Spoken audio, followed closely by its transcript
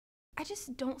I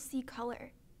just don't see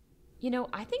color. You know,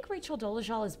 I think Rachel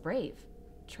Dolezal is brave.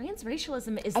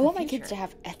 Transracialism is I the want my future. kids to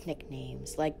have ethnic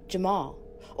names, like Jamal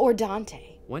or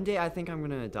Dante. One day I think I'm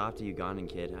gonna adopt a Ugandan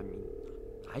kid. I mean,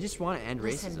 I just want to end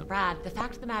Listen, racism. Brad, the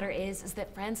fact of the matter is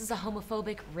that Friends is a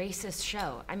homophobic, racist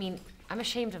show. I mean, I'm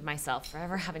ashamed of myself for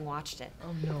ever having watched it.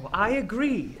 Oh no, I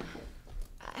agree.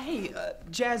 Hey,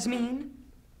 Jasmine?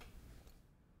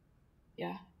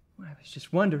 Yeah? I was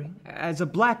just wondering, as a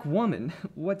black woman,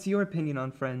 what's your opinion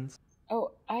on Friends?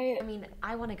 Oh, I mean,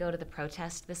 I want to go to the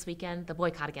protest this weekend, the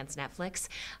boycott against Netflix.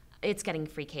 It's getting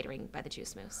free catering by the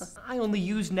Juice Moose. I only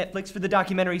use Netflix for the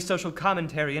documentary social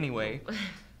commentary anyway.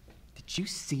 Did you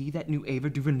see that new Ava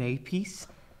DuVernay piece?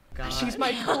 God. She's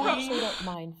my queen! So don't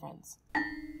mind Friends.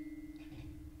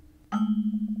 How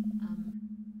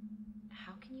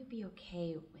can you be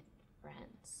okay with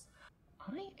Friends?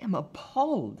 I am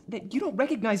appalled that you don't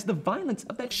recognize the violence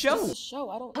of that show. This show,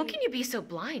 I don't. How can you be so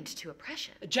blind to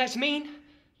oppression? Jasmine,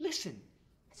 listen.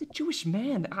 As a Jewish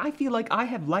man, I feel like I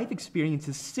have life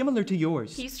experiences similar to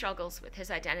yours. He struggles with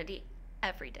his identity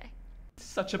every day.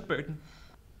 Such a burden.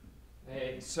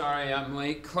 Hey, sorry I'm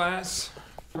late, class.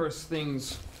 First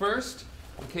things first,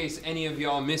 in case any of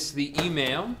y'all missed the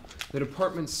email, the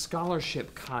department's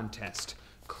scholarship contest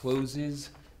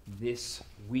closes this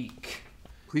week.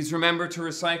 Please remember to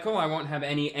recycle. I won't have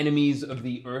any enemies of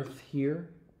the earth here.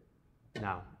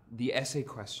 Now, the essay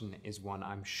question is one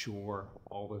I'm sure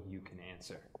all of you can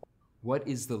answer. What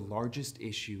is the largest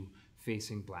issue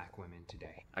facing black women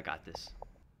today? I got this.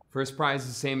 First prize is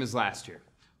the same as last year.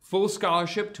 Full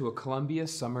scholarship to a Columbia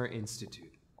Summer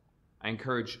Institute. I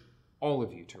encourage all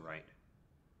of you to write,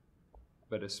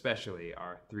 but especially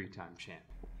our 3-time champ.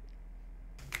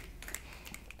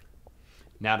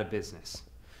 Now to business.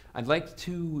 I'd like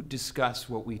to discuss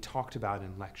what we talked about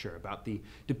in lecture, about the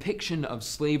depiction of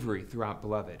slavery throughout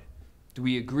Beloved. Do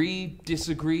we agree,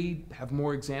 disagree, have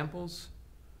more examples?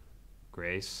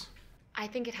 Grace? I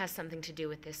think it has something to do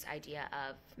with this idea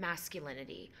of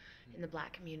masculinity in the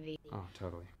black community. Oh,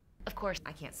 totally. Of course,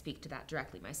 I can't speak to that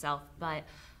directly myself, but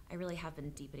I really have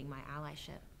been deepening my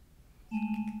allyship.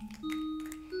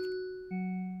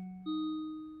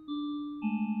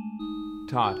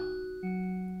 Todd.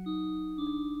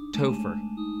 Topher.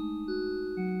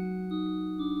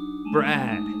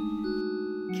 Brad.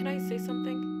 Can I say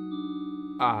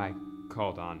something? I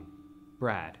called on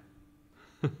Brad.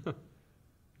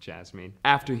 Jasmine.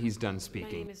 After he's done My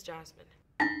speaking. name is Jasmine.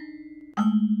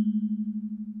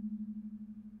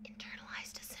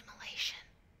 Internalized assimilation.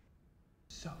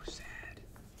 So sad.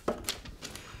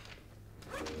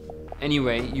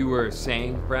 Anyway, you were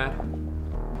saying, Brad?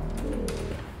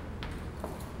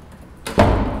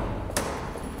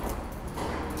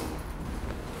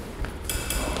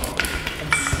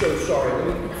 I'm so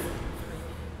sorry.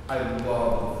 I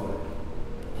love the flip.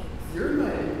 You're in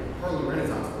my Harlem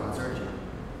Renaissance class, aren't you?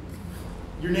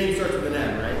 Your name starts with an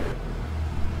M, right?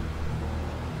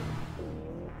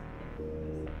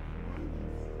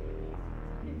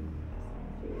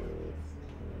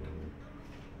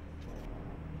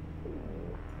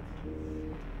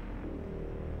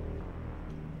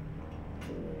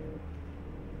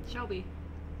 Shelby.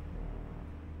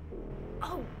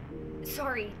 Oh,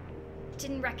 sorry.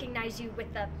 Didn't recognize you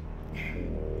with the...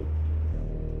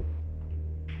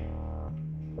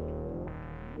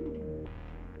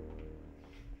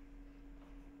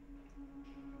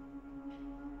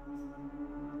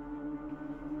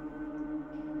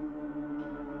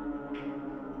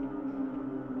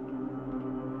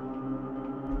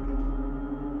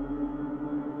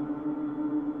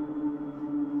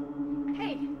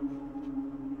 Hey.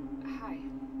 Hi.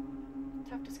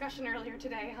 Tough discussion earlier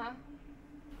today, huh?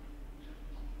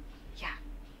 Yeah.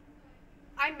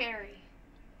 I'm Mary.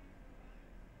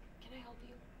 Can I help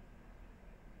you?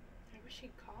 I wish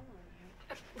he'd call on you.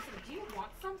 Listen, do you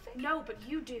want something? No, but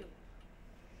you do.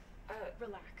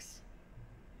 Relax.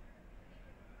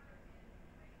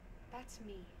 That's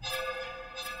me.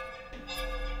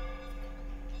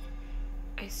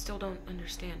 I still don't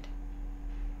understand.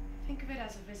 Think of it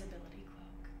as a visibility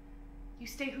cloak. You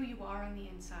stay who you are on the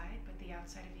inside, but the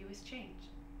outside of you is changed.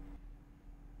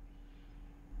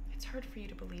 It's hard for you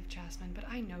to believe, Jasmine, but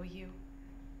I know you.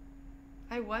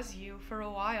 I was you for a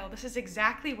while. This is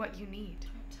exactly what you need.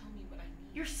 Don't tell me what I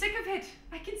need. You're sick of it.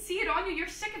 I can see it on you. You're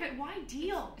sick of it. Why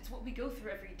deal? It's what we go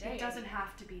through every day. It doesn't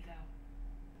have to be, though.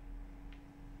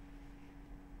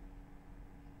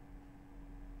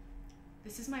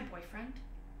 This is my boyfriend.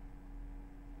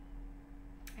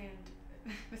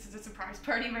 And this is a surprise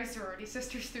party my sorority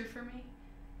sisters threw for me.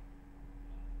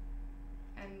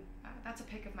 And that's a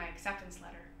pic of my acceptance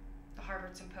letter. The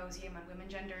Harvard Symposium on Women,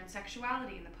 Gender, and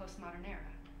Sexuality in the Postmodern Era.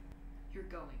 You're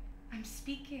going. I'm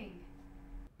speaking.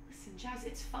 Listen, Jazz,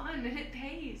 it's fun and it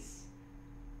pays.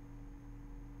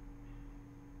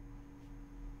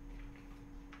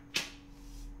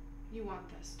 You want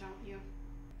this, don't you?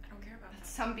 I don't care about That's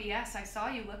that. some BS. I saw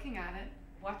you looking at it.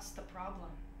 What's the problem?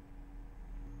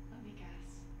 Let me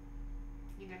guess.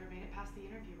 You never made it past the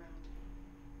interview round.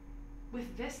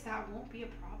 With this, that won't be a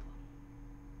problem.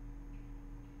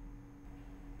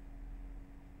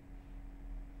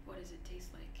 What does it taste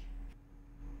like?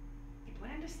 The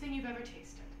blandest thing you've ever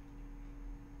tasted.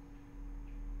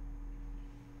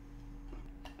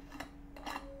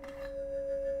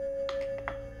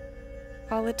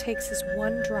 All it takes is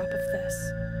one drop of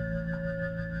this.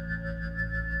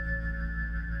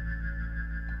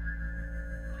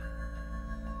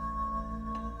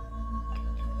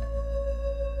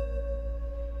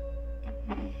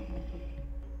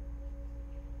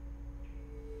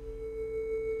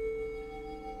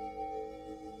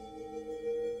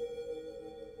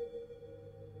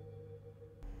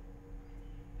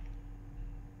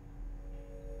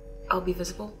 I'll be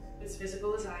visible? As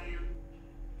visible as I am.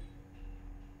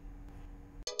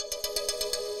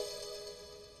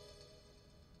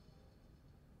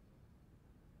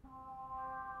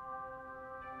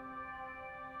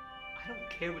 I don't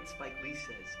care what Spike Lee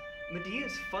says.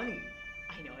 Medea's funny.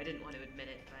 I know, I didn't want to admit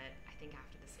it, but I think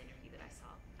after this interview that I saw,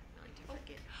 I'm willing to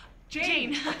forgive.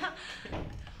 Jane!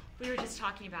 We were just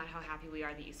talking about how happy we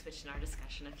are that you switched in our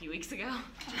discussion a few weeks ago.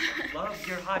 Love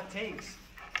your hot takes.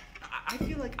 I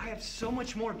feel like I have so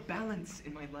much more balance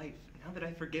in my life now that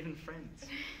I've forgiven friends.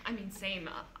 I mean, same.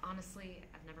 Honestly,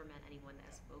 I've never met anyone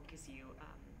as woke as you.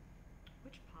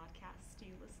 Which podcasts do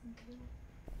you listen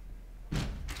to?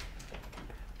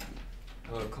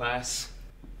 Hello, class.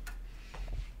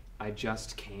 I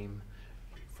just came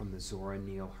from the Zora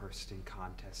Neale Hurston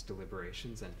contest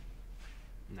deliberations, and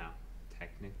no,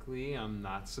 technically I'm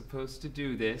not supposed to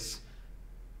do this,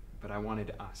 but I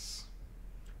wanted us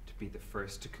to be the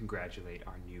first to congratulate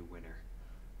our new winner.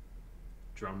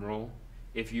 Drum roll,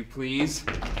 if you please.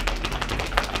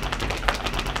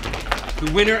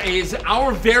 The winner is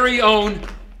our very own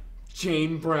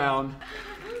Jane Brown.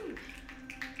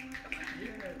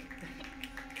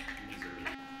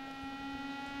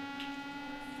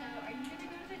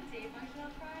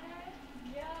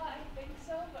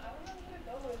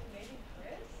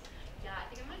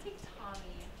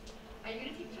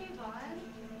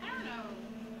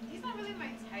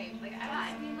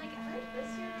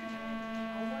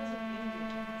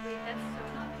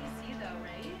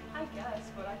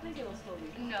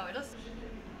 No, it'll.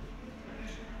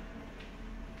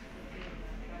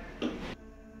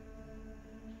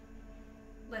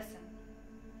 Listen.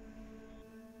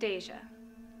 Deja.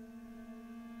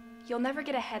 You'll never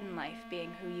get ahead in life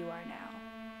being who you are now.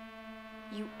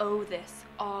 You owe this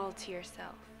all to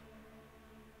yourself.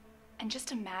 And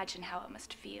just imagine how it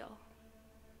must feel.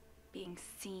 Being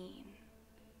seen,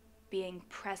 being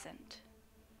present,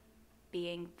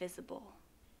 being visible.